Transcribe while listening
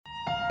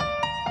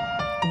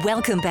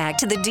Welcome back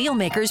to the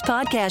Dealmakers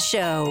Podcast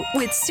Show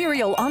with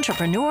serial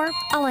entrepreneur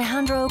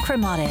Alejandro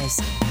Cremades,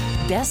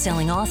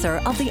 best-selling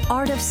author of The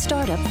Art of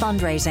Startup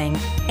Fundraising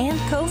and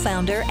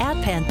co-founder at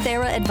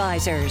Panthera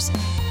Advisors.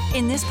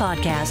 In this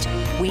podcast,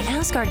 we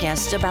ask our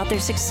guests about their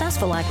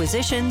successful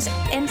acquisitions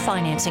and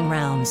financing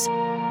rounds.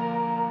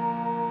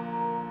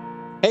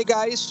 Hey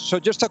guys, so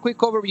just a quick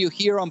overview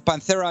here on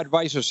Panthera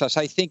Advisors, as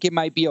I think it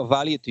might be of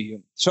value to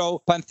you.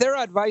 So Panthera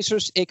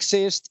Advisors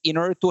exists in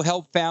order to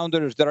help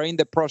founders that are in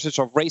the process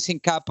of raising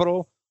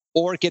capital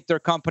or get their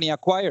company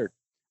acquired.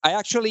 I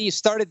actually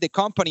started the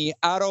company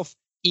out of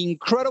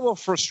incredible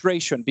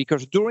frustration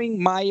because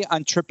during my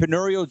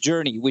entrepreneurial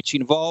journey, which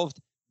involved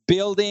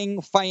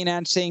building,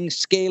 financing,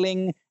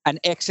 scaling, and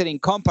exiting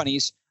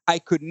companies, I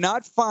could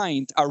not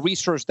find a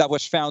resource that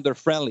was founder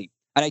friendly.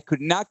 And I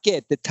could not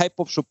get the type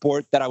of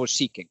support that I was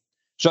seeking.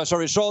 So as a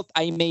result,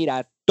 I made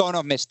a ton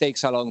of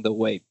mistakes along the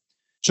way.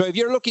 So if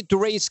you're looking to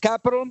raise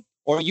capital,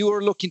 or you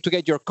are looking to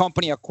get your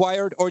company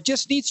acquired, or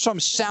just need some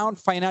sound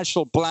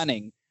financial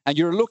planning, and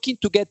you're looking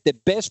to get the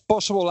best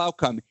possible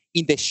outcome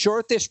in the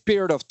shortest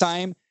period of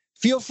time,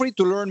 feel free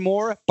to learn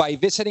more by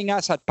visiting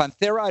us at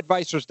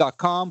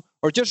pantheraadvisors.com,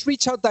 or just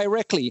reach out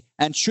directly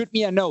and shoot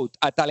me a note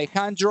at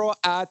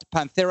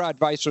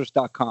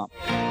alejandro@pantheraadvisors.com.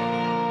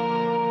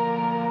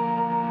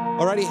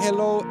 Alrighty,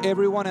 hello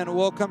everyone, and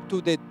welcome to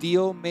the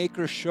Deal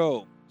Maker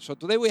Show. So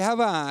today we have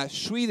a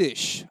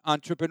Swedish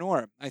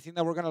entrepreneur. I think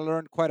that we're going to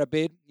learn quite a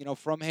bit,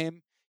 from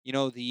him.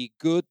 The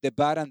good, the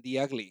bad, and the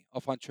ugly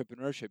of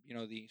entrepreneurship.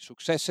 The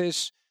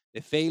successes,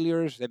 the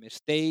failures, the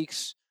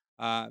mistakes,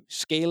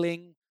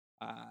 scaling,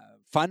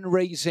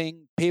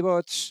 fundraising,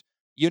 pivots,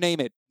 you name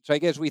it. So I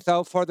guess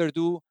without further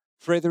ado,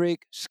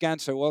 Fredrik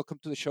Skantze, welcome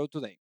to the show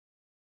today.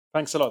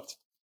 Thanks a lot.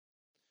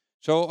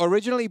 So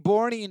originally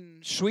born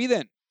in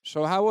Sweden.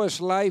 So how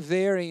was life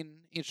there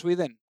in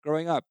Sweden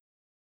growing up?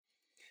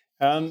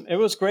 It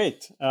was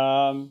great.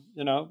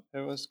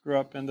 Grew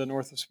up in the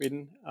north of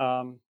Sweden,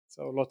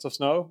 so lots of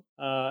snow,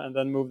 and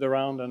then moved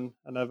around, and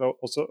I've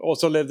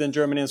also lived in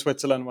Germany and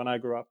Switzerland when I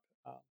grew up.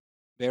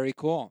 Very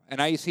cool. And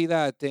I see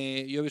that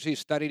you obviously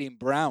studied in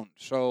Brown,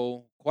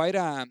 so quite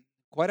a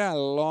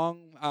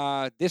long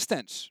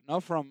distance,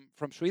 no, from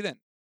Sweden.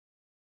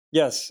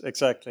 Yes,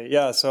 exactly.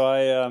 Yeah, so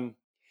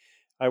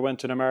I went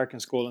to an American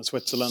school in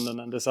Switzerland and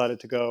then decided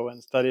to go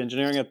and study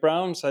engineering at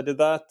Brown. So I did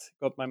that,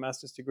 got my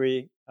master's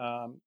degree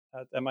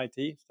at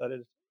MIT,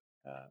 studied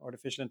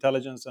artificial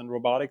intelligence and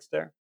robotics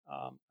there.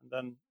 And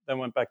then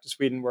went back to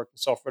Sweden, worked in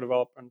software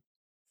development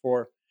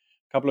for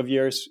a couple of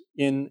years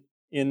in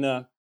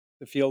the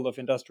field of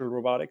industrial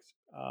robotics.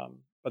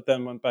 But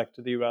then went back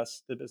to the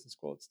US, did business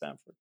school at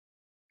Stanford.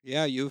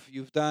 Yeah,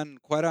 you've done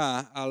quite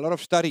a lot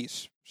of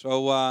studies.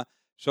 So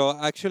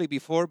actually,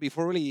 before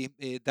really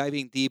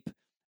diving deep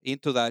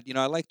into that,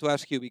 I'd like to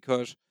ask you,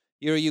 because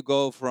here you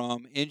go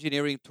from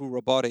engineering to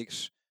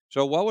robotics.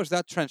 So what was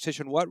that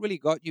transition? What really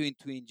got you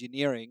into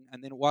engineering,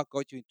 and then what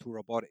got you into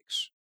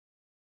robotics?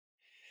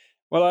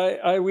 Well,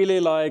 I really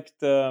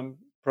liked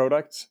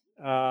products,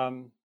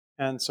 and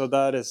so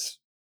that is,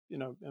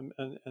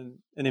 and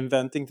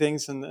inventing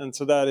things, and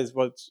so that is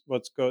what's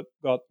got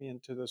me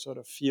into the sort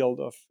of field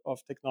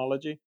of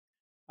technology.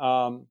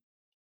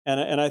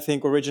 And I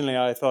think originally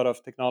I thought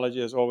of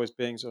technology as always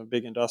being sort of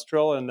big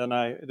industrial, and then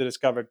I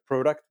discovered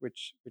product,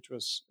 which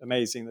was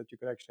amazing, that you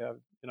could actually have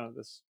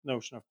this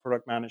notion of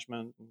product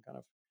management and kind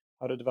of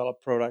how to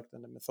develop product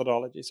and the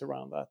methodologies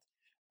around that.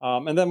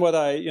 And then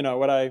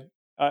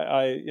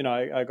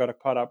I got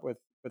caught up with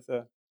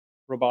the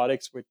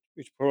robotics,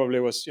 which probably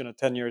was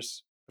 10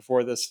 years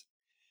before this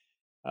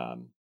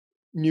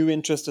new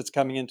interest that's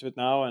coming into it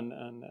now, and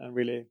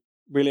really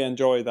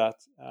enjoy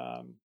that.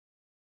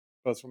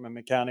 Both from a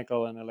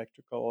mechanical and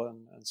electrical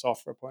and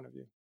software point of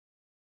view.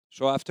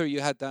 So after you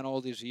had done all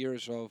these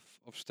years of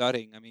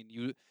studying, I mean,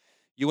 you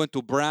went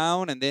to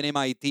Brown and then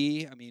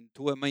MIT. I mean,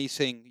 two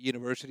amazing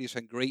universities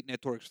and great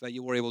networks that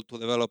you were able to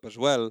develop as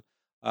well.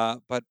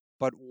 But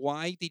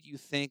why did you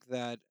think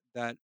that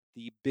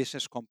the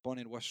business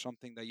component was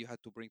something that you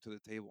had to bring to the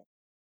table?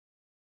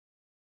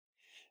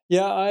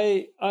 Yeah,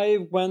 I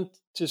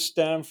went to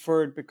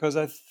Stanford because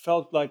I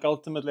felt like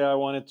ultimately I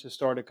wanted to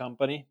start a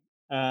company,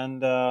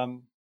 and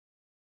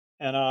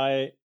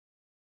I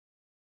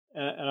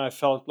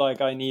felt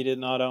like I needed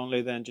not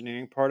only the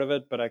engineering part of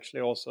it, but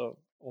actually also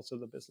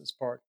the business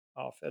part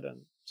of it.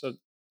 And so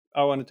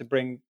I wanted to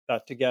bring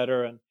that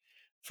together and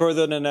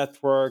further the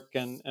network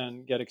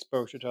and get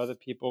exposure to other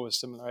people with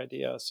similar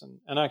ideas,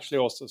 and actually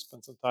also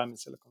spend some time in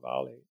Silicon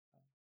Valley.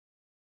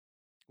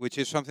 Which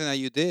is something that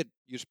you did.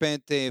 You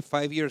spent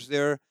 5 years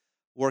there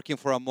working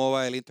for a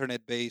mobile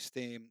internet-based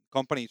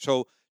company.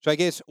 So I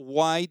guess,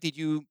 why did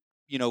you,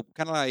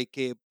 kind of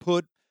like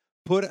put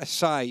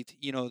aside,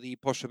 the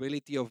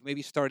possibility of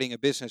maybe starting a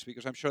business?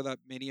 Because I'm sure that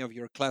many of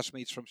your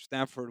classmates from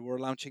Stanford were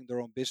launching their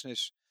own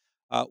business.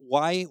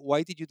 Why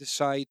did you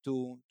decide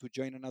to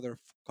join another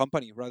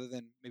company rather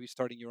than maybe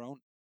starting your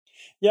own?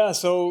 Yeah,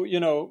 so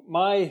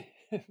my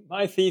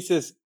my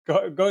thesis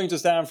going to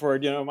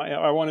Stanford,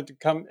 I wanted to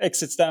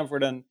exit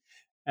Stanford and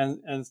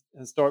and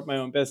start my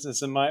own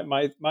business. And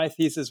my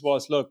thesis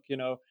was, look,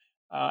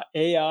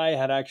 AI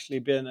had actually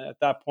been at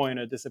that point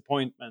a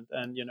disappointment,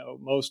 and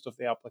most of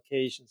the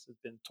applications had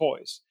been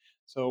toys.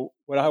 So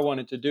what I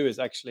wanted to do is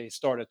actually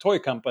start a toy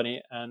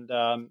company and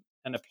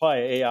apply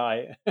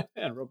AI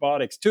and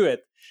robotics to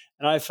it.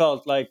 And I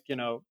felt like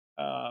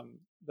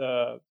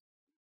the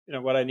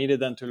what I needed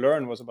then to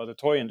learn was about the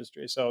toy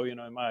industry. So in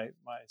my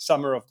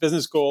summer of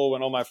business school,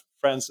 when all my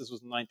friends, this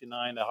was in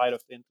 '99, the height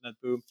of the internet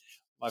boom,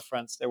 my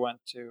friends, they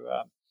went to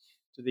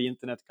the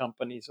internet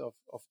companies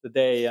of the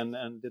day and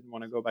didn't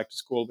want to go back to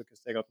school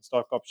because they got the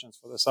stock options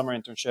for the summer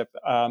internship.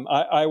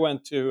 I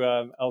went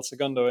to El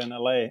Segundo in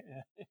LA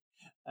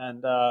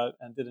and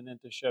did an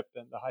internship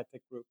in the high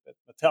tech group at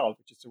Mattel,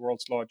 which is the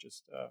world's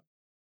largest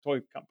toy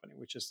company,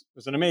 which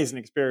was an amazing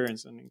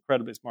experience, and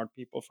incredibly smart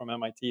people from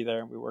MIT there.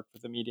 And we worked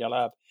with the Media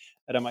Lab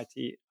at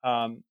MIT.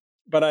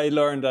 But I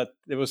learned that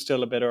it was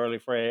still a bit early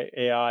for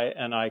AI,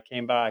 and I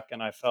came back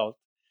and I felt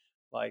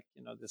like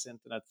this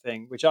internet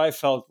thing, which I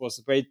felt was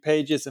great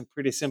pages and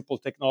pretty simple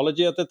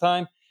technology at the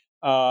time,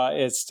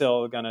 it's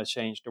still going to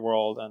change the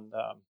world. And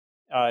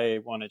I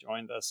want to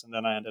join this. And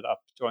then I ended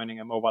up joining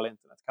a mobile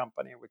internet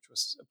company, which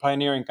was a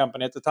pioneering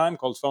company at the time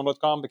called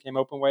Phone.com, became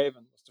OpenWave,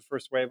 and was the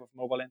first wave of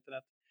mobile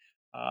internet.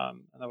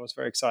 And that was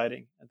very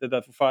exciting. I did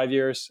that for 5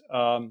 years.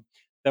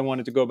 Then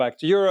wanted to go back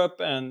to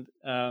Europe and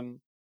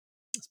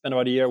spent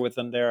about a year with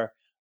them there.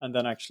 And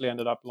then actually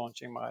ended up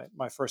launching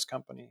my first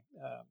company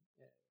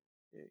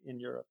in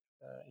Europe,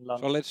 in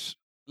London. So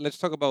let's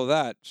talk about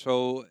that.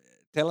 So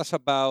tell us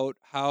about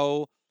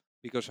how,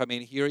 because I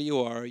mean, here you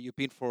are. You've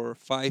been for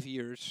 5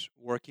 years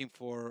working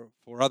for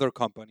other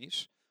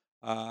companies,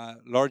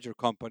 larger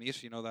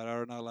companies, that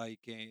are not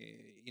like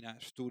in a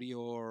studio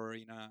or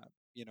in a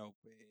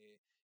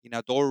in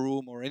a door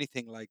room or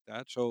anything like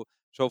that. So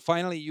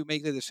finally, you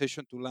make the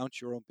decision to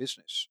launch your own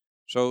business.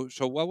 So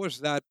what was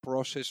that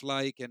process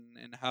like,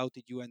 and how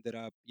did you ended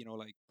up,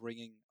 like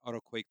bringing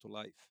AutoQuake to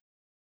life?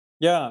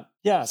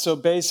 Yeah. So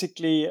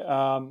basically,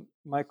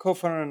 my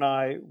co-founder and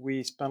I,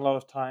 we spent a lot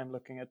of time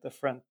looking at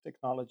different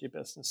technology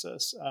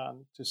businesses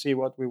to see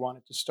what we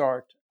wanted to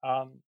start.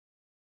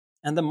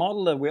 And the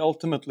model that we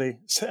ultimately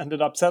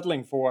ended up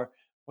settling for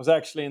was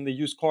actually in the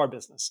used car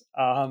business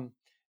of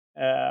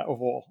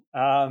all.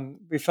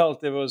 We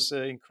felt it was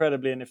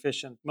incredibly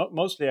inefficient,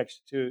 mostly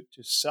actually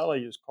to sell a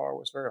used car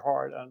was very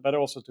hard, but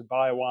also to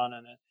buy one,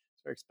 and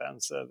it's very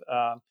expensive.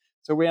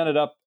 So we ended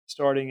up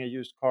starting a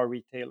used car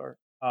retailer.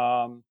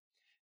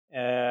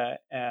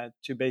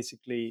 To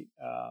basically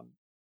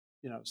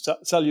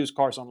sell used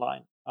cars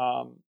online.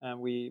 And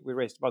we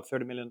raised about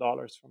 $30 million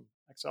from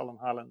Excel and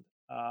Highland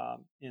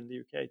in the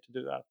UK to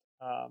do that.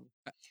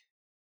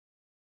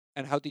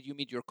 And how did you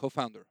meet your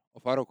co-founder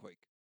of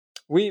AutoQuake?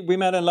 We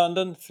met in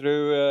London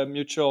through a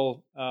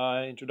mutual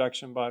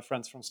introduction by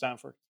friends from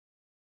Stanford.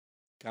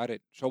 Got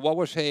it. So what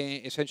was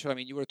essentially, I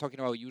mean, you were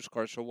talking about used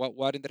cars. So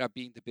what ended up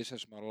being the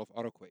business model of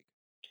AutoQuake?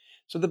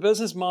 So the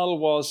business model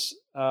was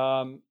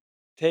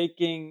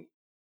taking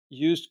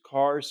used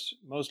cars,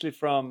 mostly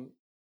from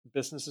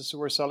businesses who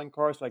were selling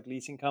cars, like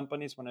leasing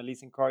companies. When a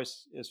leasing car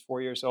is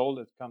 4 years old,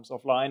 it comes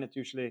offline. It's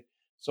usually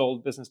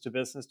sold business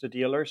to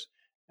dealers.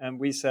 And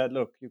we said,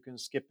 look, you can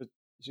skip it.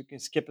 You can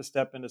skip a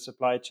step in the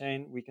supply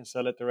chain. We can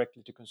sell it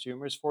directly to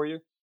consumers for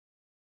you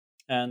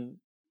and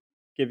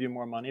give you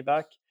more money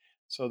back.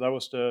 So that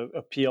was the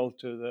appeal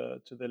to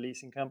the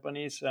leasing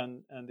companies,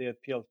 and the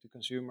appeal to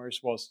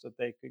consumers was that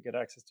they could get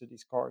access to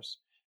these cars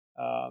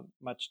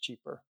much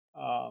cheaper.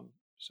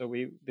 So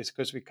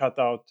because we cut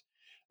out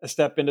a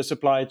step in the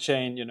supply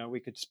chain, we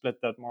could split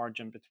that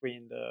margin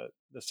between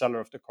the seller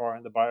of the car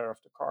and the buyer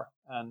of the car.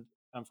 And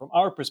from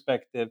our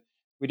perspective,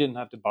 we didn't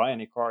have to buy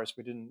any cars.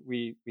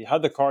 We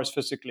had the cars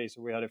physically,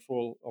 so we had a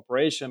full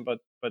operation, but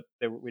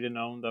we didn't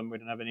own them. We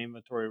didn't have any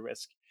inventory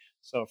risk.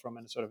 So from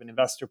a sort of an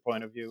investor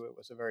point of view, it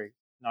was a very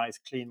nice,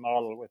 clean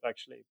model with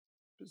actually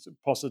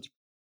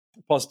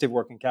positive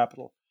working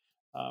capital.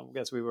 I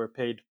guess we were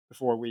paid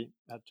before we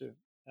had to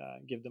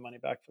give the money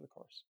back for the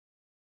cars.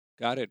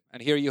 Got it.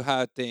 And here you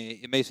had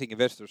the amazing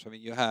investors. I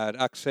mean, you had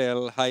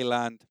Axel,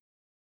 Highland,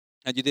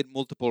 and you did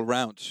multiple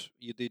rounds.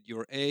 You did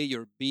your A,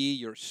 your B,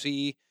 your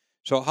C.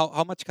 So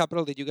how much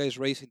capital did you guys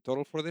raise in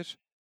total for this?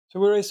 So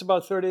we raised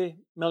about $30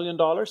 million.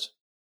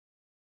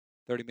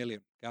 30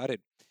 million. Got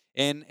it.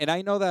 And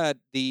I know that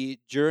the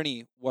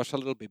journey was a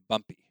little bit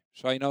bumpy.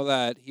 So I know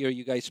that here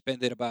you guys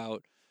spent it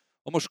about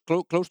almost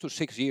close to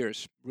 6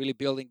 years really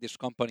building this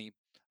company.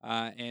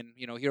 And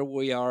here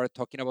we are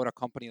talking about a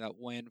company that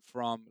went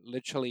from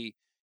literally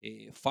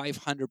a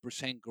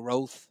 500%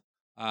 growth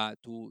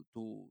to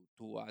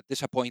a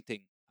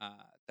disappointing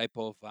type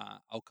of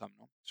outcome.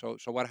 No?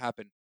 So what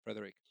happened,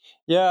 Frederick?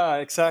 Yeah,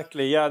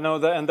 exactly. Yeah, no,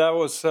 that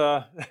was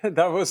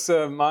that was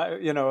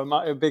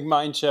a big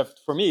mind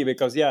shift for me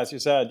because, yeah, as you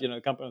said,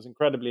 the company was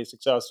incredibly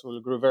successful,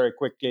 grew very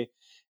quickly.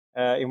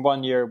 In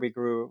 1 year, we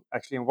grew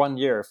actually in 1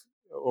 year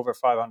over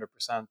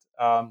 500%.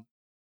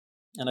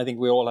 And I think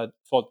we all had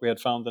thought we had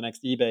found the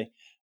next eBay.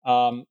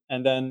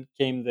 And then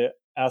came the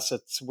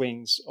asset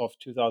swings of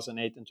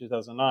 2008 and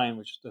 2009,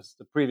 which was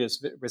the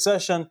previous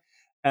recession,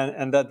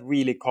 and that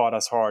really caught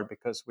us hard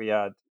because we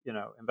had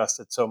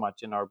invested so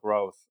much in our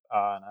growth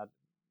and had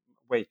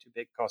way too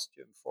big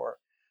costume for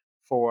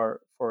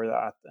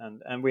that,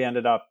 and we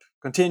ended up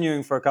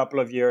continuing for a couple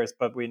of years,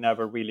 but we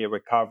never really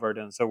recovered,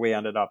 and so we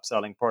ended up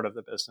selling part of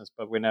the business,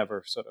 but we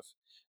never sort of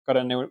got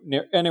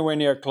anywhere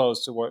near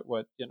close to what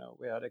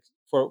we had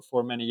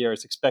for many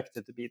years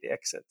expected to be the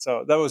exit.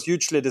 So that was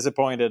hugely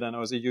disappointed, and it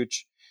was a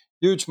huge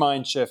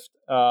mind shift,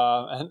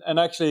 and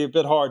actually a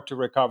bit hard to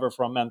recover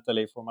from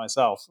mentally for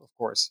myself, of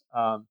course.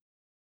 I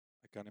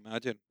can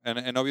imagine.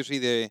 And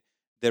obviously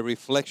the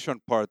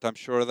reflection part, I'm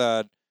sure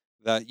that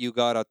you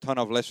got a ton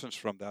of lessons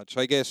from that.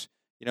 So I guess,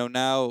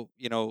 now,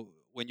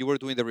 when you were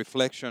doing the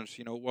reflections,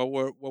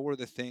 what were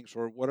the things,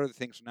 or what are the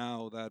things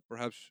now that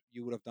perhaps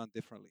you would have done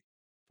differently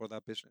for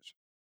that business?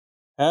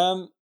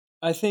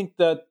 I think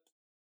that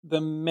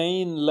the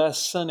main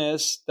lesson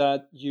is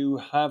that you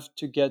have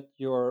to get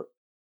your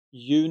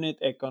unit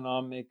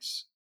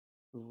economics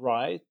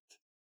right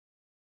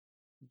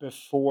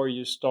before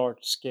you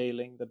start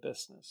scaling the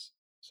business.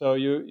 So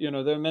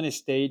there are many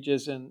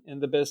stages in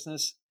the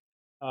business.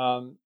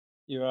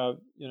 You have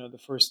the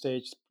first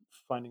stage,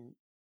 finding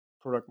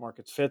product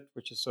market fit,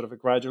 which is sort of a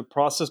gradual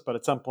process, but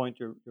at some point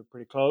you're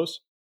pretty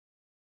close,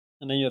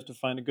 and then you have to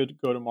find a good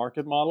go to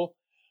market model,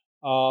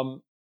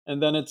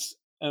 and then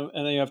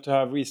then you have to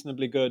have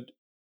reasonably good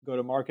go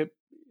to market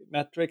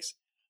metrics.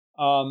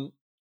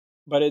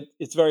 But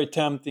it's very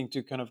tempting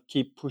to kind of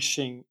keep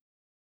pushing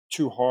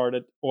too hard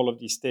at all of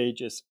these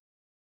stages,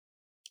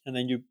 and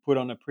then you put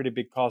on a pretty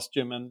big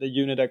costume, and the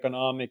unit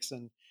economics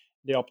and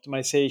the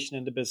optimization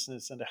in the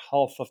business and the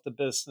health of the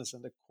business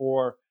and the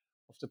core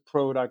of the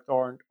product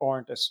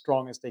aren't as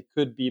strong as they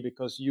could be,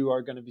 because you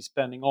are going to be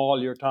spending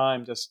all your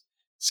time just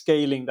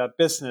scaling that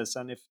business,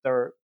 and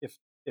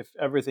if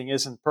everything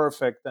isn't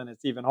perfect, then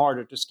it's even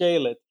harder to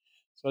scale it.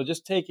 So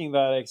just taking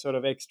that sort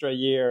of extra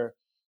year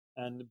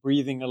and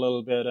breathing a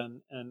little bit,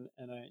 and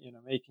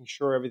making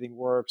sure everything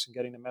works and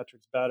getting the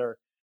metrics better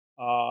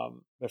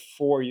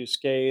before you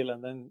scale,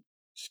 and then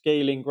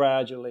scaling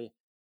gradually,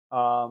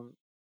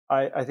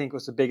 I think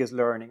was the biggest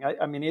learning.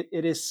 I mean,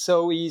 it is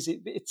so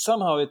easy. It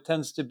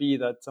tends to be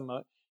that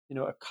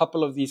a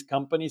couple of these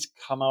companies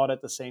come out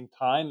at the same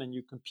time, and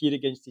you compete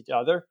against each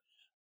other,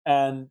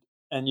 and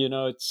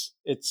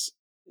it's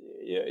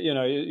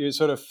you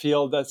sort of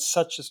feel that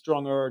such a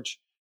strong urge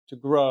to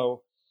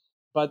grow,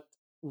 but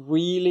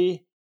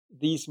really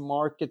these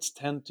markets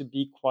tend to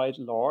be quite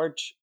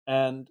large,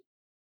 and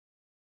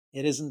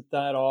it isn't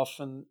that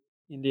often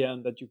in the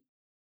end that you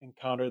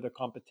encounter the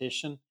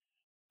competition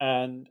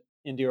and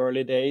in the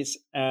early days,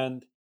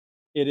 and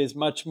it is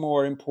much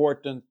more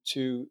important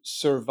to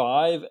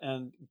survive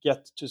and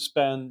get to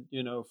spend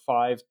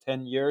 5-10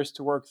 years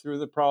to work through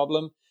the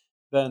problem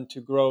than to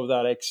grow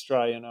that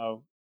extra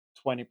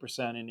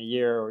 20% in a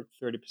year or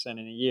 30% in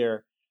a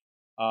year.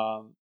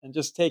 And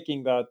just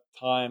taking that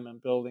time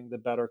and building the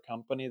better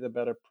company, the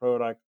better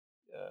product,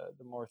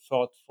 the more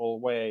thoughtful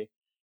way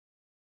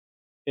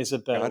is a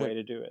better Got way it.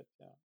 to do it.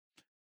 Yeah.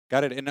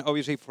 Got it. And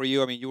obviously for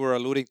you, I mean, you were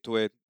alluding to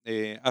it,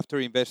 after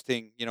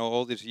investing,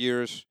 all these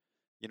years,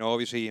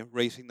 obviously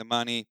raising the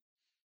money,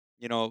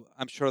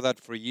 I'm sure that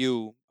for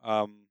you,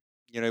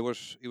 it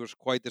was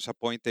quite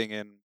disappointing,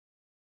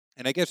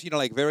 and I guess,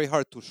 like very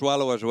hard to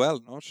swallow as well,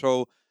 no?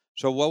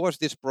 So what was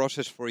this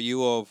process for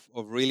you of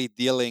really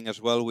dealing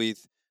as well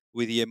with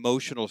the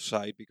emotional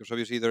side? Because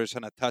obviously there is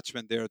an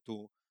attachment there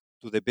to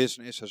the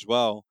business as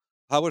well.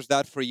 How was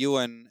that for you,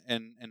 and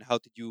how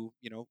did you,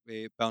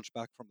 bounce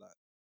back from that?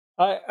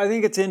 I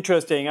think it's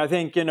interesting. I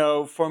think,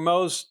 for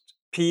most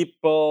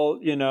people,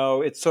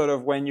 it's sort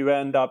of when you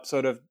end up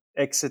sort of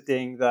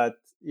exiting that,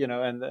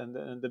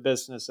 and the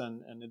business,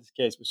 and in this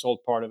case, we sold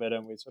part of it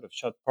and we sort of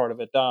shut part of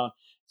it down.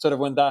 Sort of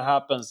when that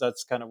happens,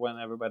 that's kind of when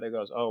everybody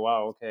goes, oh,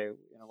 wow, okay,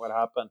 what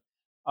happened?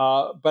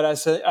 But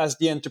as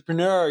the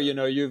entrepreneur,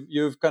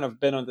 you've kind of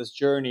been on this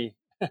journey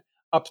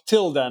up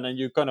till then, and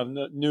you kind of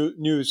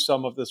knew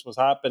some of this was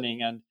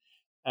happening,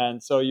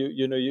 and so you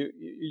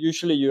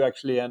usually you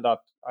actually end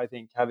up, I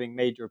think, having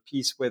made your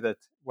peace with it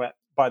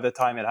by the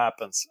time it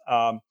happens.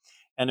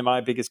 And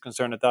my biggest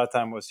concern at that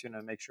time was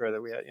make sure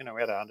that we had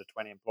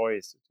 120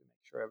 employees, to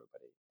make sure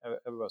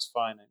everybody was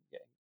fine,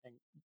 and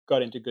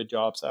got into good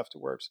jobs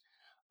afterwards.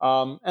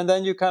 And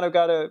then you kind of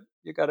gotta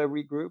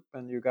regroup,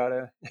 and you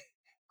gotta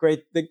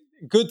the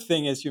good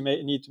thing is you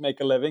may need to make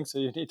a living, so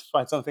you need to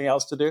find something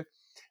else to do,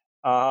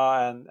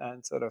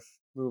 and sort of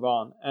move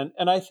on.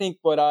 And I think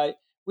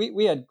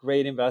we had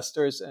great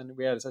investors, and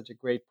we had such a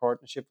great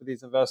partnership with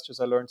these investors.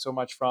 I learned so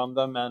much from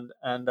them, and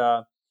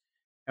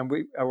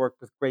I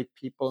worked with great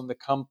people in the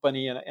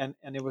company, and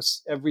it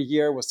was, every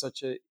year was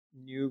such a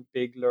new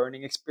big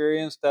learning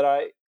experience that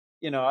I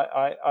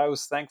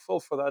was thankful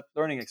for that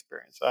learning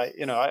experience.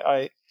 You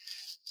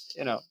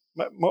know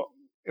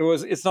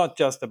it's not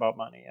just about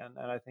money, and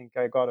I think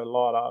I got a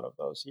lot out of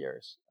those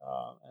years,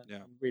 and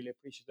Yeah. really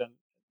appreciate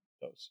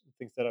those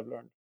things that I've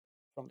learned.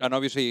 from And there.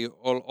 obviously,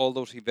 all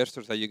those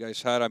investors that you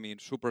guys had, I mean,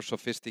 super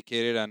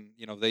sophisticated, and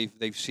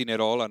they've seen it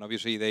all, and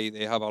obviously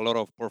they have a lot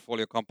of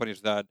portfolio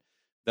companies that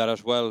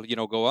as well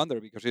go under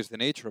because it's the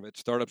nature of it.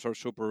 Startups are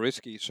super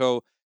risky.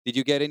 So did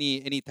you get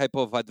any type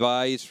of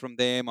advice from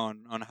them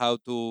on how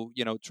to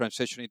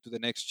transition into the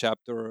next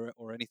chapter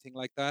or anything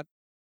like that?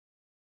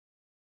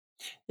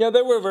 Yeah,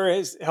 they were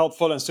very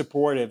helpful and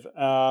supportive.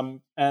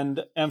 And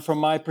from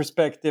my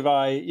perspective,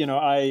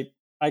 I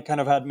kind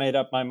of had made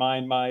up my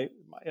mind.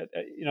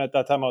 At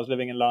that time I was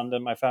living in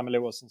London. My family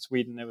was in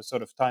Sweden. It was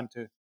sort of time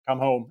to come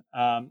home,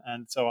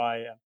 and so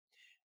I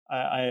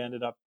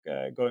ended up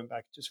going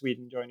back to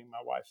Sweden, joining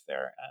my wife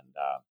there, and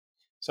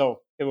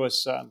so it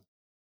was. Um,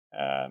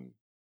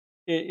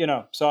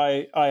 so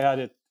I had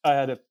it. I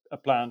had a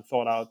plan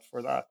thought out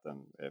for that,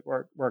 and it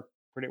worked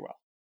pretty well.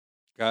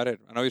 Got it.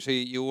 And obviously,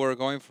 you were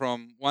going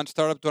from one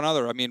startup to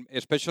another. I mean,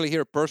 especially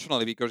here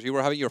personally, because you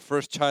were having your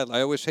first child.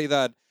 I always say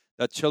that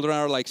children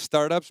are like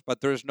startups,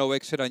 but there is no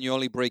exit, and you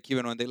only break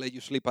even when they let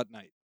you sleep at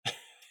night.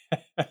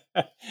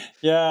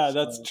 Yeah,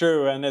 that's So,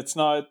 true, and it's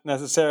not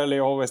necessarily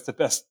always the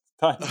best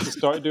time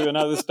to do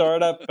another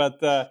startup.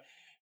 But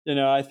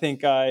I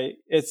think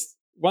it's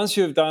once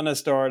you've done a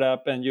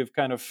startup and you've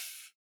kind of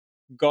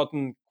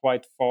gotten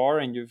quite far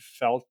and you've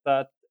felt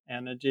that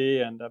energy,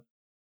 and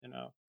you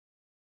know,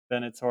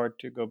 then it's hard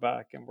to go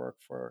back and work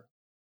for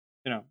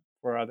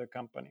other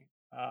company.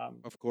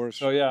 of course.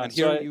 So yeah, And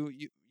here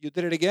you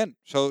did it again.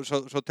 So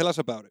tell us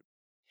about it.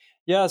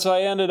 so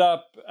I ended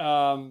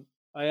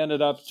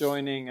up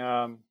joining.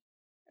 Um,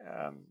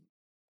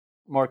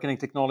 Marketing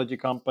technology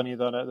company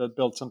that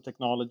built some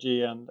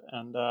technology, and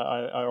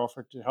I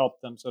offered to help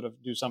them sort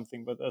of do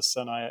something with this,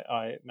 and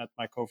I met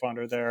my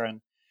co-founder there,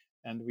 and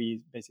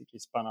we basically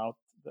spun out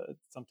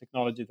some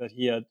technology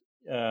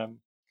um,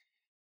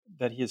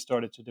 that he had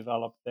started to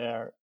develop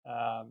there,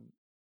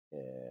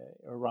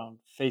 around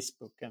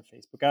Facebook and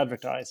Facebook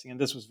advertising. And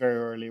this was very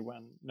early,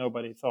 when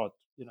nobody thought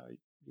you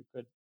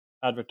could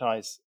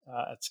advertise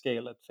at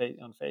scale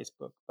on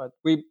Facebook. But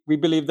we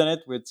believed in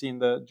it. We'd seen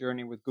the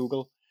journey with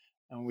Google,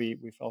 and we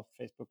felt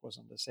Facebook was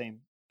on the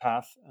same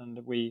path. And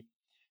the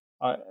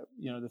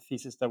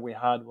thesis that we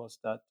had was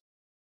that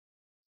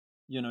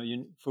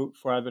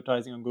for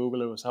advertising on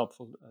Google, it was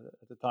helpful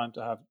at the time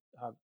to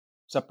have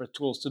separate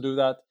tools to do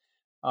that.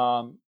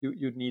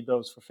 You'd need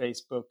those for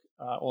Facebook.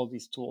 All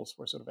these tools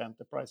were sort of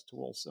enterprise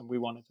tools, and we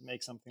wanted to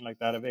make something like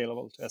that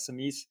available to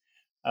SMEs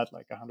at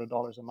like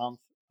 $100 a month,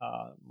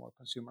 more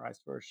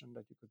consumerized version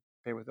that you could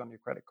pay with on your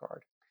credit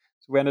card.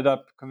 So we ended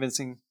up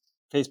convincing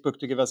Facebook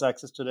to give us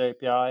access to the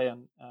API,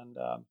 and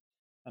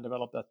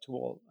develop that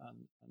tool,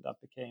 and that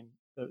became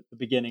the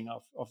beginning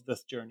of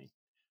this journey.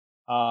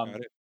 Got Um,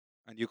 it.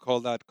 And you call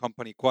that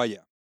company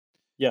Quaya.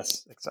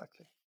 yes,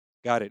 exactly.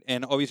 Got it.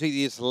 And obviously,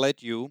 this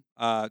led you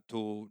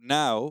to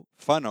now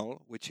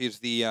Funnel, which is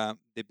the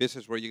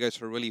business where you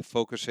guys are really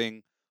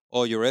focusing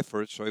all your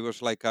efforts. So it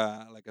was like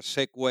a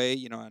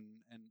segue, and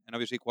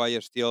obviously Quaya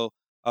is still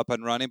up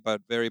and running,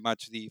 but very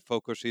much the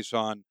focus is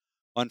on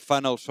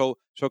Funnel. So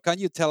can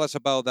you tell us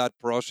about that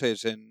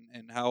process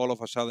and how all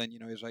of a sudden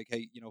it's like,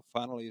 hey,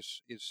 Funnel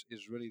is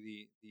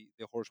really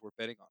the horse we're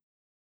betting on.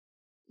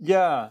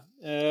 Yeah,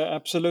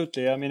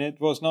 absolutely. I mean, it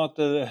was not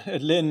a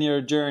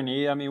linear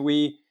journey. I mean,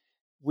 we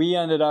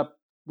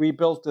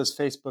built this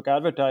Facebook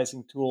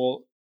advertising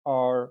tool.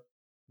 Our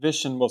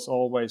vision was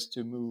always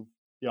to move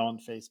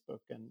beyond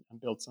Facebook, and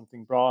build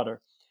something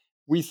broader.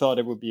 We thought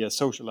it would be a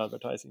social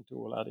advertising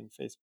tool, adding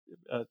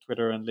Facebook,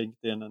 Twitter, and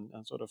LinkedIn,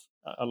 and sort of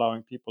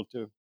allowing people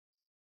to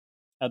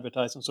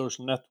advertise on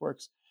social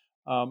networks.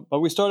 But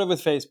we started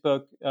with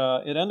Facebook.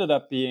 It ended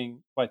up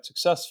being quite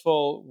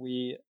successful.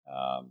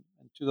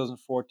 In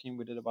 2014,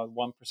 we did about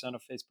 1%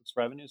 of Facebook's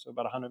revenue, so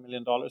about $100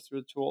 million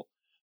through the tool.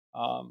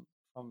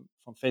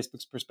 From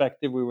Facebook's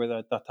perspective, we were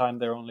at that time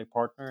their only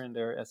partner in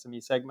their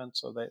SME segment,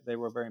 so they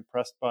were very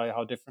impressed by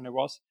how different it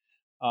was,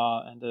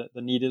 and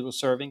the need it was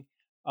serving.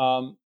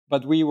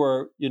 But we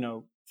were,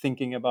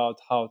 thinking about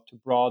how to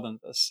broaden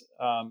this.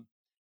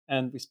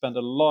 And we spent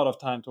a lot of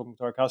time talking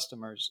to our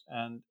customers,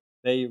 and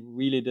they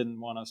really didn't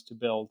want us to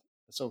build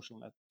a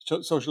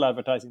social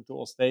advertising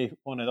tools. They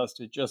wanted us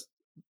to just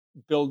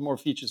build more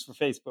features for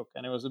Facebook,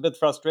 and it was a bit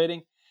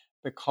frustrating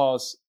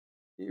because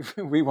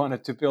we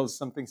wanted to build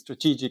something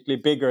strategically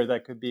bigger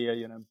that could be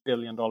a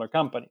billion-dollar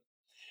company.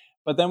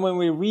 But then when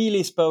we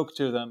really spoke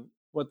to them,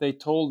 what they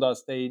told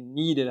us they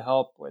needed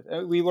help with,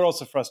 we were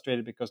also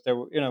frustrated because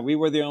we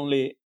were the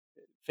only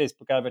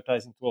Facebook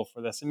advertising tool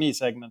for the SME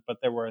segment,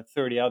 but there were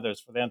 30 others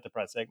for the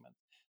enterprise segment.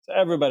 So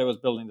everybody was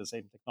building the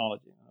same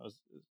technology.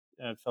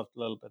 It felt a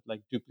little bit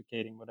like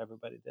duplicating what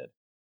everybody did.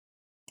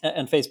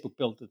 And Facebook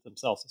built it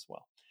themselves as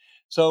well.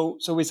 So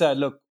we said,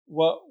 look,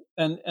 what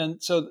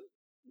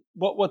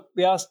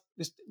we asked,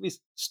 we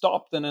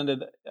stopped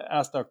and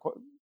asked our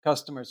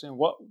customers,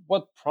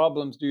 what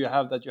problems do you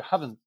have that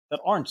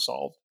aren't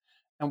solved?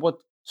 And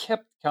what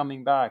kept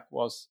coming back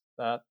was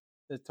that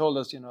they told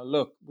us,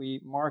 look,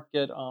 we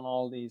market on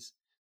all these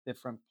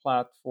different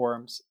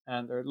platforms,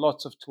 and there are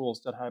lots of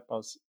tools that help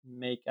us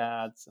make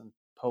ads and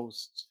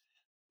posts,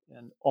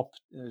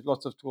 there's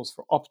lots of tools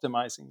for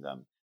optimizing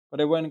them.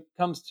 But when it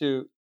comes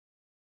to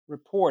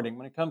reporting,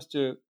 when it comes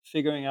to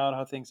figuring out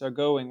how things are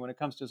going, when it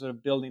comes to sort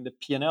of building the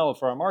P&L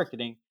for our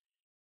marketing,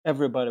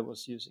 everybody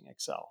was using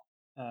Excel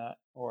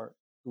or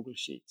Google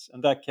Sheets,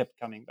 and that kept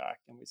coming back.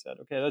 And we said,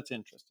 okay, that's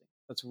interesting.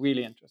 That's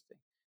really interesting.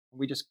 And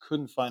we just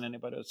couldn't find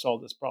anybody to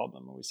solve this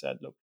problem. And we said,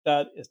 look,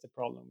 that is the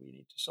problem we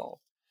need to solve.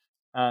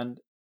 And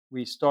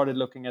we started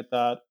looking at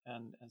that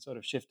and sort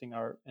of shifting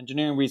our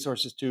engineering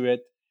resources to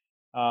it.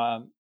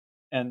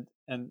 And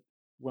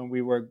when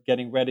we were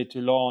getting ready to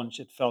launch,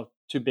 it felt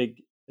too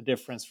big a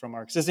difference from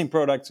our existing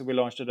product, so we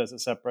launched it as a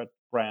separate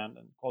brand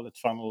and called it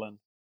Funnel.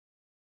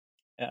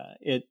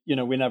 And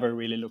we never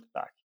really looked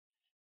back.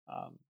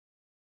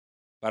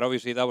 But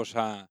obviously that was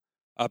a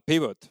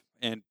pivot,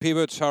 and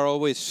pivots are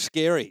always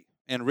scary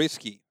and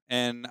risky.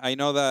 And I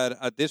know that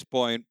at this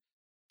point,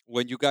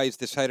 when you guys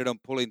decided on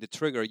pulling the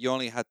trigger, you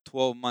only had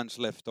 12 months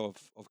left of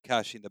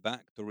cash in the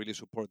bank to really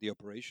support the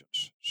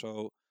operations.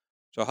 So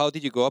how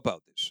did you go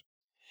about this?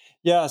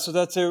 Yeah, so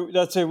that's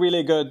a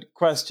really good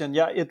question.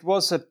 Yeah, it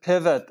was a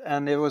pivot,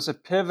 and it was a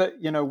pivot.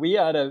 We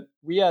had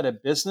a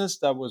business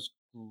that was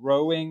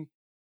growing,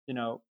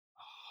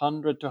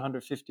 100 to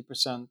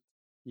 150%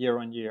 year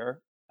on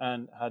year,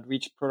 and had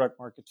reached product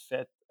market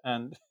fit,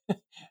 and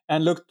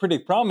and looked pretty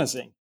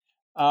promising.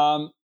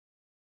 But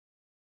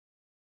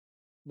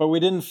we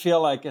didn't feel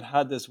like it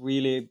had this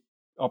really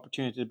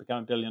opportunity to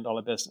become $1 billion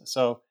business.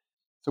 So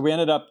we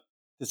ended up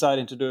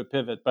deciding to do a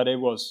pivot, but it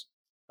was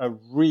a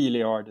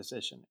really hard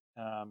decision.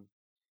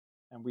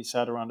 And we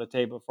sat around the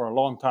table for a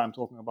long time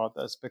talking about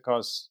this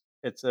because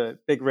it's a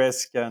big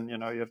risk, and you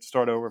have to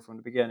start over from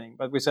the beginning.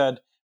 But we said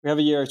we have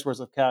a year's worth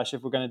of cash.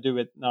 If we're going to do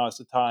it, now is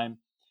the time.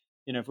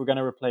 If we're going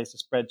to replace the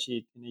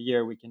spreadsheet in a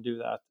year, we can do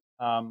that.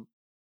 And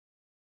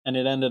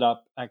it ended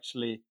up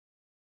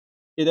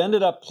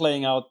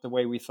playing out the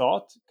way we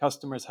thought.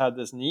 Customers had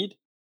this need,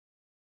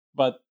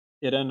 but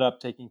it ended up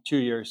taking 2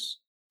 years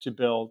to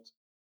build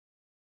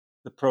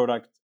the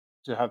product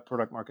to have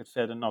product market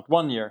fit, and not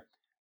 1 year.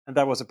 And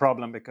that was a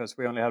problem because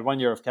we only had 1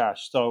 year of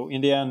cash. So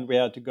in the end, we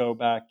had to go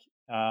back.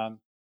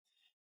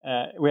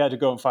 We had to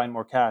go and find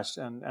more cash,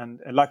 and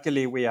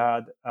luckily we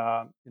had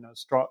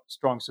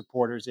strong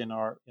supporters in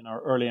our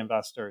early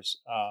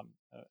investors, a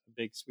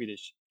big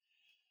Swedish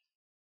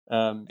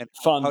And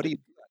fund. how do you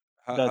do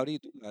that? How do you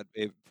do that,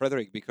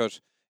 Frederick?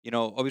 Because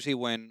obviously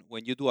when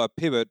you do a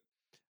pivot,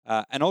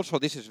 and also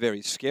this is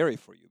very scary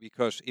for you,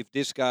 because if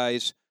these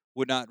guys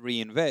would not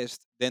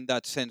reinvest, then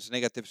that sends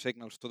negative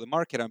signals to the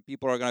market, and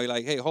people are going to be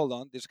like, hey, hold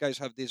on, these guys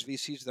have these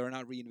VCs that are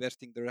not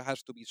reinvesting. There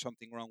has to be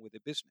something wrong with the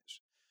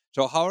business.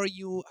 So how are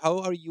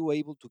you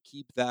able to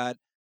keep that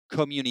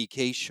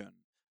communication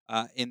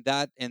and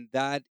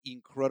that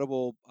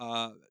incredible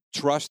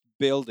trust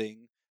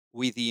building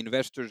with the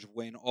investors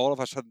when all of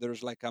a sudden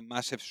there's like a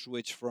massive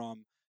switch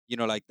from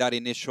like that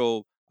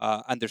initial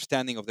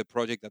understanding of the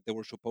project that they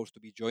were supposed to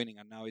be joining,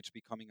 and now it's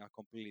becoming a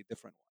completely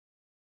different one?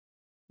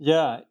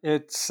 Yeah,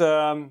 it's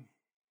a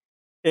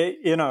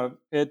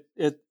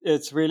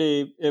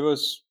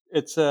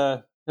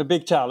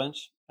big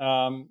challenge.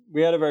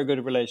 We had a very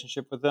good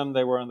relationship with them.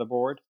 They were on the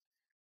board,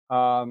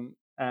 and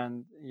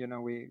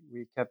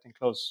we kept in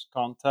close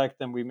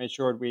contact, and we made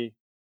sure we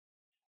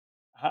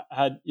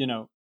had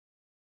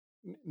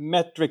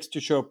metrics to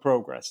show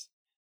progress,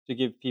 to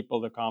give people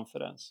the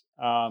confidence,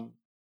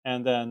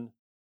 and then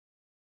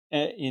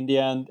in the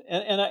end,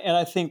 and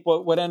I think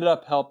what ended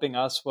up helping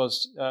us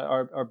was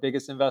our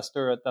biggest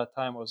investor at that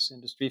time was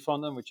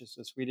Industrifonden, which is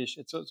a Swedish.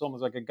 It's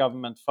almost like a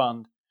government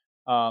fund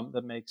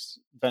that makes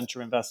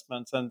venture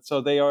investments, and so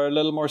they are a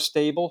little more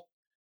stable,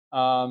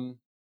 and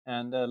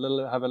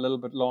have a little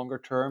bit longer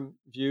term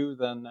view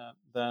than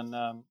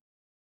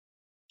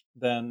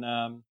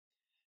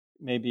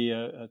maybe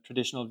a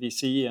traditional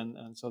VC,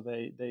 and so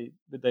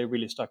they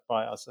really stuck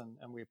by us,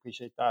 and we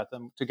appreciate that.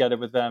 And together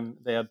with them,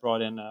 they had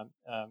brought in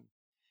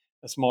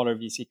a smaller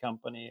VC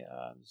company,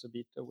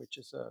 Zobito, which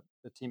is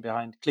the team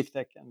behind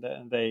ClickTech, and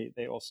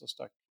they also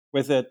stuck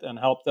with it and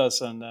helped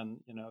us. And then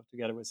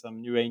together with some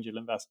new angel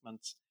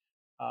investments,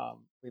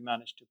 we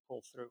managed to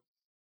pull through.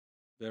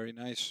 Very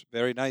nice,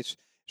 very nice.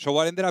 So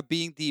what ended up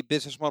being the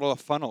business model of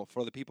Funnel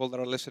for the people that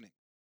are listening?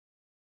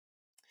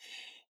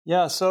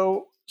 Yeah,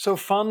 so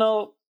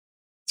Funnel.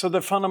 So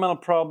the fundamental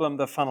problem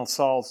that Funnel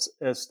solves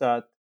is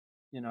that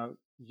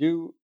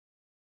you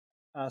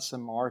as a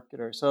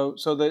marketer. So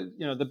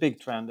the big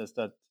trend is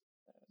that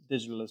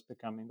digital is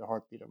becoming the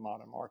heartbeat of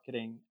modern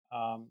marketing.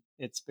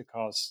 It's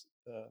because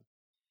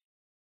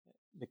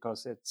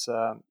it's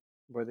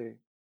where the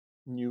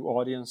new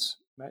audience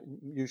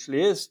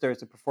usually is.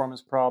 There's a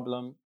performance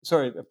promise,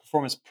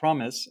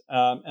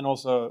 and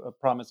also a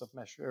promise of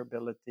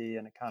measurability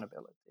and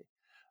accountability.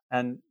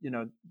 And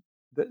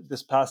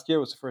this past year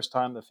was the first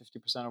time that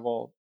 50% of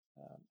all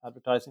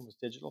advertising was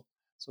digital.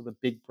 So the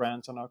big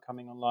brands are now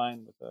coming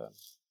online with the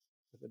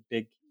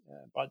big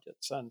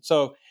budgets, and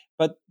so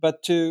but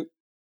to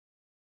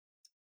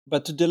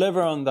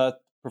deliver on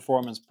that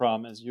performance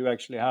promise, you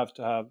actually have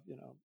to have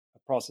a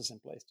process in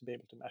place to be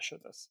able to measure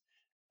this.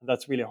 and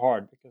that's really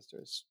hard because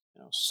there's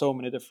so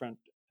many different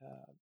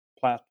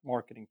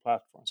marketing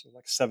platforms. There's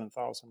like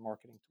 7,000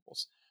 marketing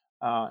tools,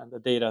 and the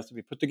data has to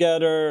be put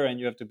together, and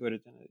you have to put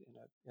it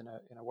in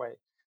a way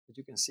that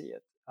you can see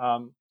it.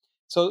 And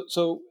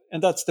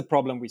that's the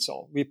problem we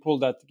solve. We pull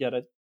that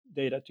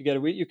data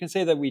together. You can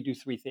say that we do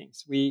three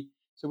things. We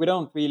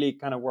don't really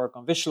kind of work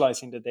on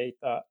visualizing the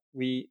data.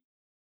 We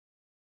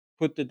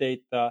put the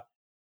data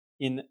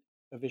in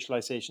a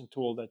visualization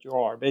tool that you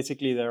are.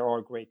 Basically, there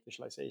are great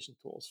visualization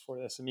tools for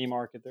the SME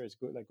market. There is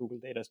good like Google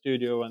Data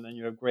Studio, and then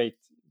you have great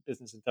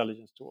business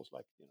intelligence tools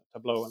like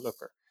Tableau and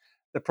Looker.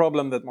 The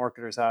problem that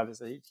marketers have is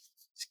they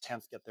just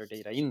can't get their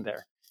data in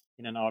there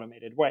in an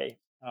automated way.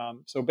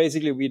 So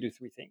basically, we do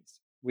three things.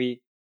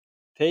 We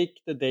take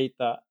the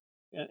data,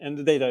 and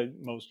the data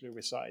mostly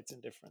resides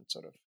in different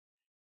sort of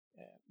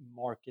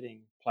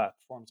marketing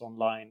platforms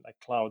online, like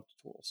cloud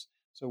tools.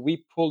 So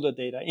we pull the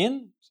data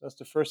in. So that's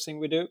the first thing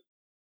we do.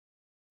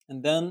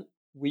 And then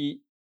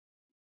we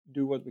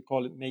do what we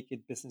call it, make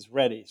it business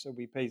ready. So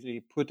we basically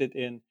put it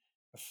in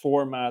a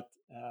format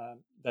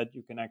that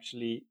you can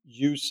actually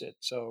use it.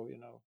 So,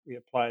 we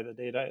apply the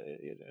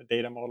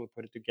data model,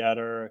 put it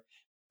together,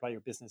 apply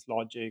your business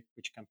logic,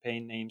 which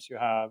campaign names you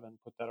have, and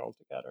put that all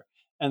together.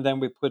 And then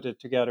we put it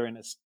together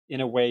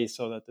in a way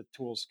so that the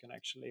tools can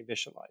actually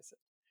visualize it.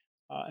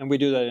 And we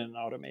do that in an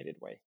automated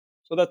way.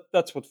 So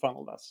that's what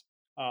Funnel does.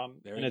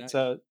 It's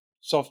a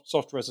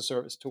software as a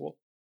service tool.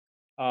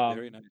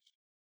 Very nice.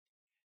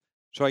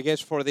 So I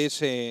guess for this,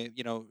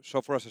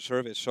 software as a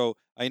service. So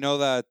I know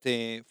that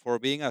for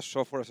being a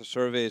software as a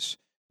service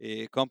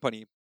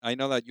company, I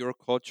know that your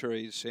culture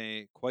is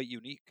quite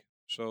unique.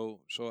 So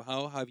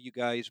how have you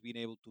guys been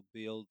able to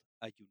build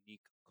a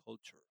unique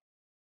culture?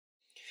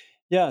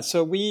 Yeah,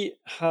 so we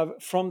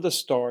have from the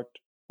start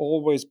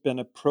always been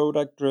a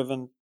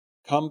product-driven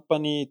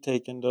company,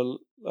 taking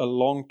a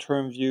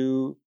long-term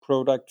view,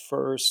 product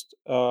first.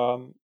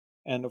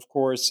 And of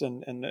course,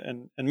 and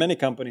many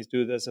companies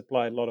do this,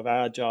 apply a lot of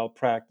agile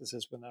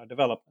practices with our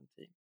development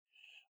team.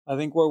 I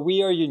think where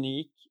we are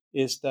unique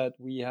is that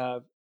we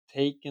have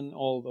taken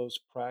all those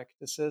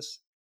practices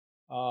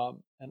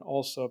and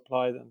also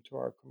apply them to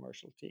our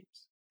commercial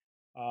teams.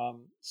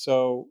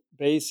 So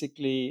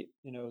basically,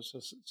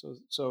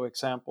 so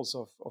examples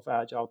of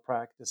agile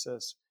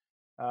practices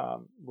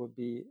would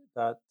be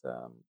that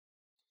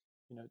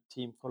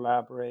team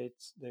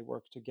collaborates, they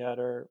work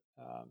together.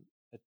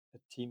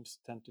 Teams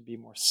tend to be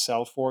more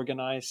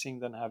self-organizing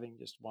than having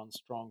just one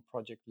strong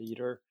project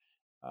leader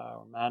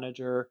or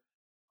manager.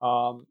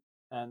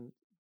 And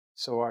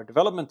so our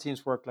development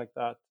teams work like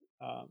that,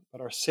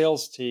 but our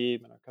sales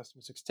team and our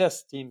customer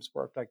success teams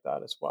work like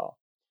that as well.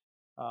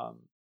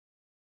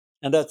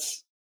 And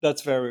that's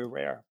very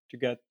rare to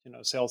get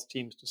sales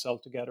teams to sell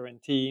together in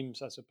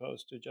teams as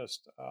opposed to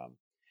just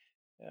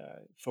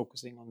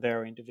focusing on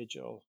their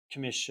individual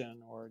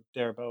commission or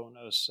their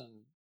bonus and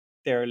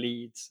their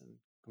leads and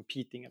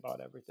competing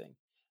about everything.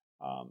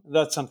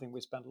 That's something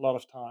we spent a lot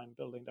of time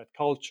building that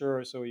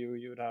culture. So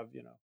you would have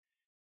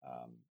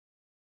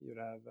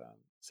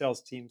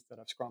sales teams that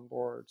have scrum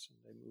boards, and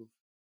they move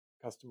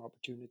customer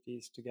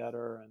opportunities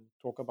together and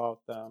talk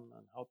about them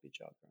and help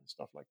each other and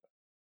stuff like that.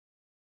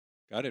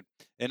 Got it.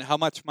 And how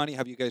much money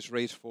have you guys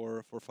raised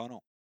for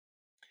Funnel?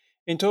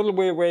 In total,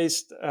 we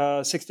raised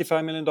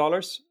 $65 million.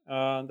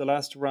 The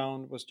last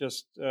round was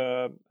just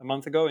a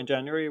month ago in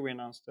January. We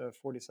announced a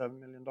 $47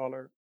 million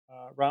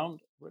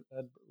round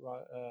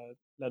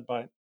led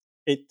by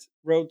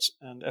 8Roads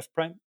and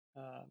F-Prime.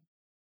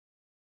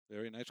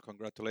 Very nice.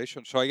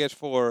 Congratulations. So I guess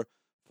for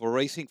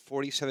raising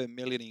 47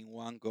 million in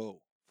one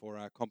go for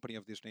a company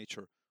of this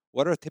nature,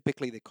 what are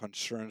typically the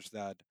concerns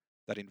that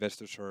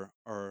investors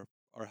are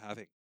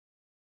having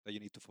that you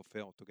need to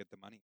fulfill to get the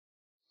money?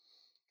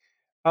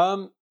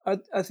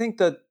 I think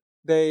that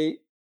they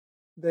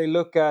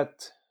look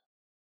at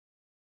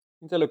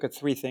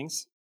three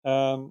things.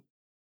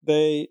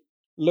 They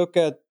look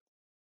at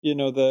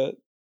the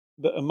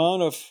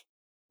amount of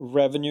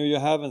revenue you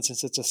have, and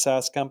since it's a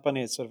SaaS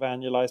company, it's sort of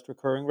annualized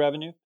recurring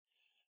revenue,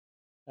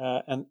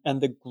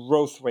 and the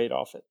growth rate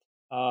of it.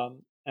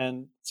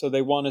 And so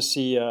they want to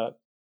see a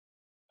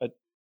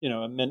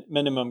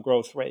minimum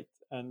growth rate,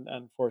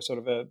 and for sort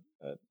of a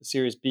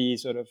Series B,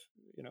 sort of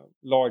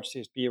large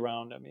Series B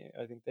round. I mean,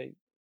 I think they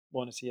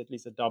want to see at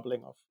least a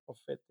doubling of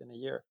it in a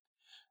year,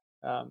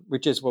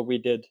 which is what we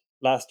did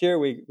last year.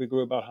 We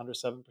grew about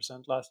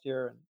 107% last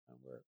year, and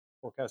we're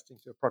forecasting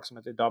to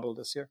approximately double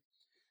this year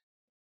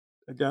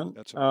again.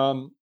 That's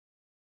amazing.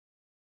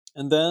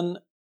 And then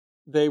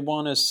they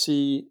want to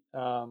see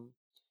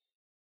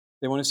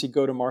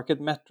go-to-market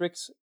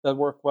metrics that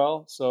work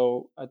well.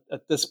 So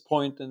at this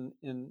point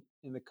in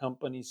the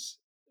company's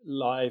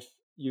life,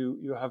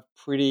 you have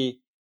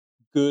pretty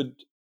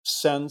good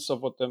sense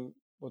of what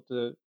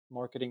the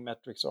marketing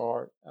metrics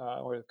are,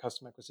 or the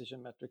customer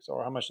acquisition metrics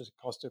are. How much does it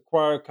cost to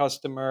acquire a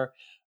customer?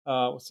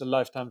 What's the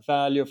lifetime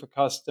value of a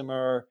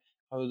customer?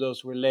 How do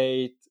those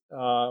relate?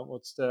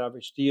 What's the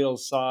average deal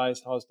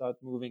size? How's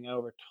that moving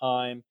over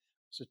time?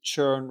 So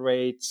churn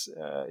rates.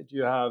 Do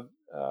you have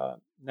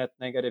net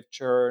negative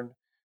churn?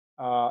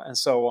 and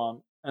so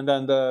on. And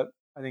then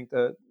I think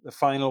the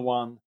final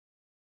one,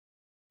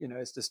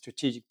 is the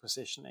strategic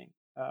positioning.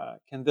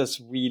 Can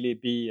this really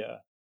be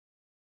a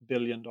 $1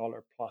 billion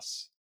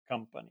plus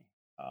company,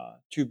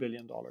 $2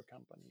 billion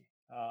company?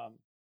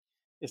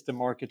 Is the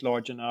market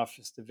large enough?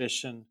 Is the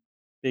vision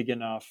big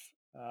enough?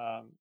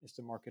 Is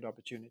the market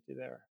opportunity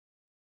there?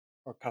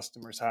 Are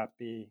customers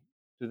happy?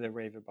 Do they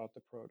rave about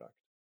the product?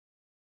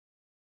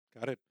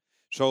 Got it.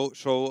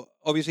 So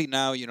obviously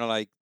now,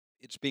 like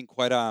it's been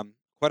quite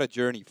a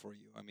journey for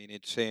you. I mean,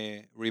 it's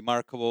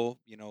remarkable,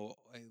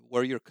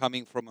 where you're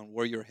coming from and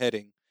where you're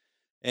heading.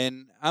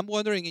 And I'm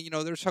wondering,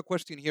 there's a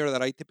question here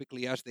that I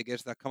typically ask the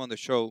guests that come on the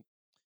show.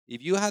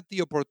 If you had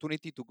the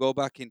opportunity to go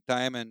back in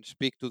time and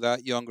speak to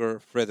that younger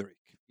Fredrik,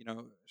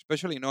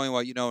 especially knowing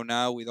what you know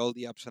now with all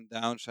the ups and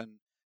downs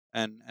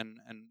and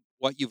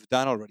what you've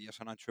done already as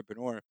an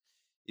entrepreneur,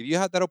 if you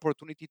had that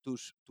opportunity to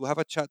have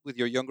a chat with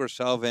your younger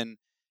self and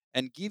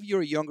give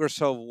your younger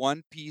self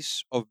one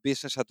piece of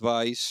business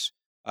advice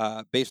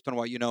based on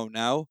what you know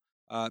now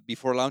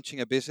before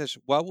launching a business,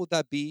 what would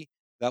that be?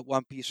 That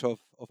one piece of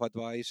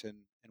advice and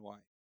why?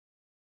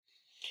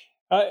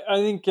 I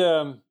think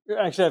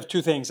actually I have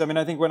two things. I mean,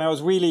 I think when I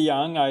was really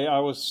young,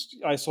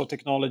 I saw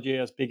technology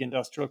as big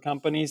industrial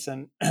companies,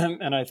 and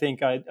and I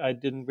think I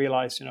didn't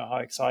realize how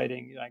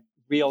exciting like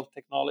real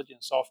technology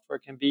and software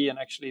can be, and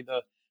actually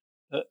the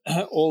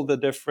all the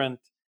different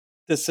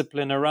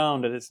discipline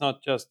around it. It's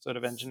not just sort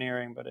of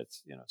engineering, but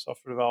it's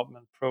software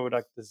development,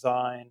 product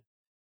design,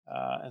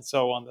 and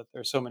so on. That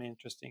there's so many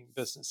interesting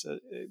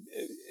businesses.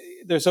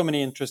 There's so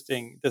many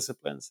interesting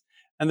disciplines.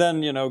 And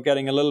then,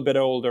 getting a little bit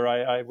older,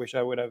 I wish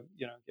I would have,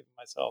 given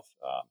myself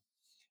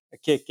a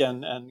kick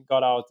and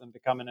got out and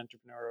become an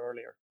entrepreneur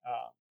earlier,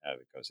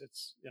 because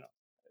it's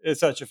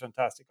such a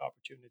fantastic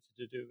opportunity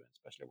to do,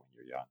 especially when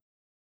you're young.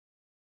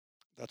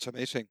 That's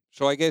amazing.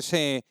 So I guess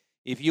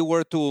if you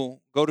were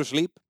to go to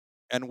sleep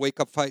and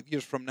wake up 5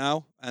 years from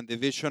now and the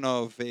vision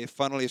of a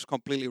funnel is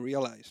completely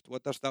realized,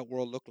 what does that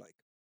world look like?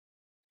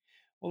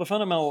 Well, the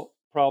fundamental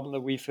problem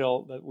that we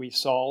feel that we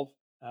solve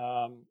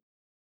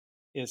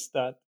is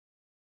that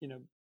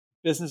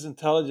business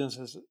intelligence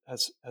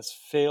has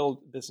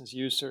failed business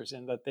users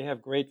in that they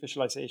have great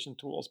visualization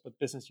tools, but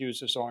business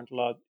users are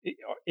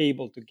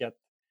able to get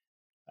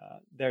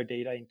their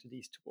data into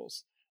these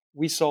tools.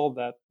 We solve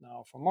that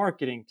now for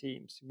marketing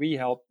teams. We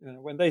help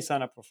when they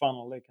sign up for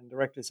Funnel, they can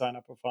directly sign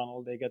up for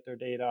Funnel. They get their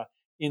data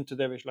into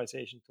their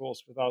visualization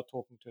tools without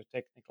talking to a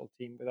technical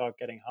team, without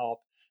getting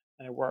help,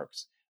 and it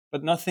works.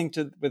 But nothing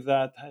with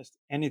that has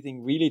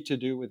anything really to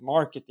do with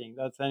marketing.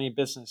 That's any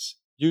business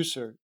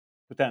user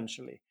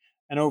potentially.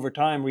 And over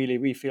time, really,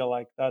 we feel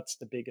like that's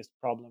the biggest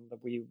problem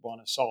that we want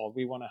to solve.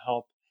 We want to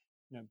help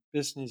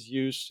business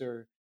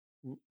user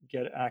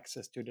get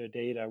access to their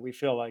data. We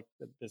feel like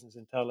the business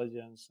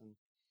intelligence and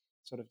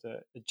sort of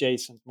the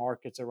adjacent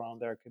markets around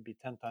there could be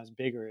 10 times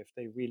bigger if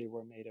they really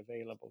were made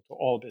available to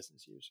all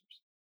business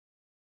users.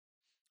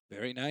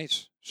 Very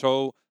nice.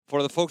 So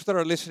for the folks that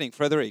are listening,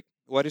 Fredrik,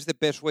 what is the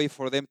best way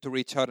for them to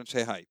reach out and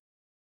say hi?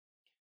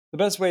 The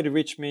best way to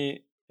reach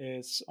me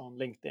is on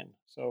LinkedIn.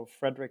 So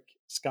Fredrik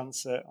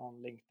Skanse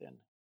on LinkedIn.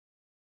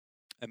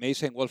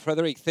 Amazing. Well,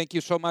 Fredrik, thank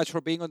you so much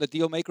for being on the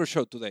Deal Maker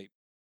Show today.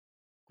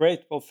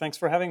 Great. Well, thanks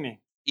for having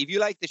me. If you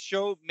like the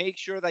show, make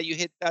sure that you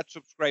hit that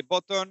subscribe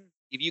button.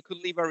 If you could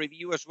leave a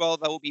review as well,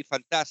 that would be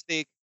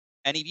fantastic.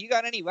 And if you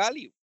got any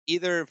value,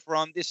 either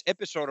from this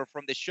episode or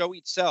from the show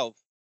itself,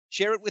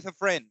 share it with a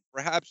friend.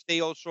 Perhaps they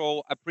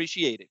also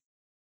appreciate it.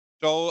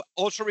 So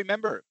also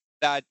remember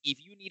that if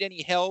you need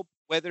any help,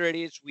 whether it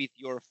is with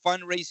your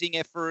fundraising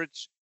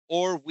efforts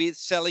or with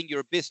selling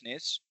your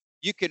business,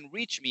 you can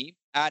reach me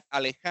at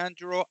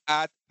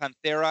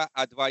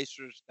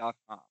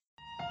alejandro@pantheraadvisors.com.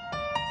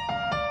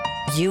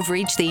 You've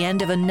reached the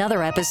end of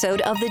another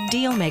episode of the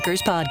Deal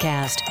Makers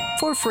Podcast.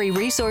 For free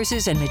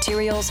resources and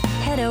materials,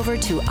 head over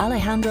to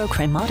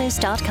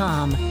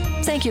alejandrocremades.com.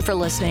 Thank you for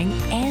listening,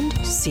 and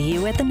see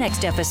you at the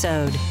next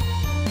episode.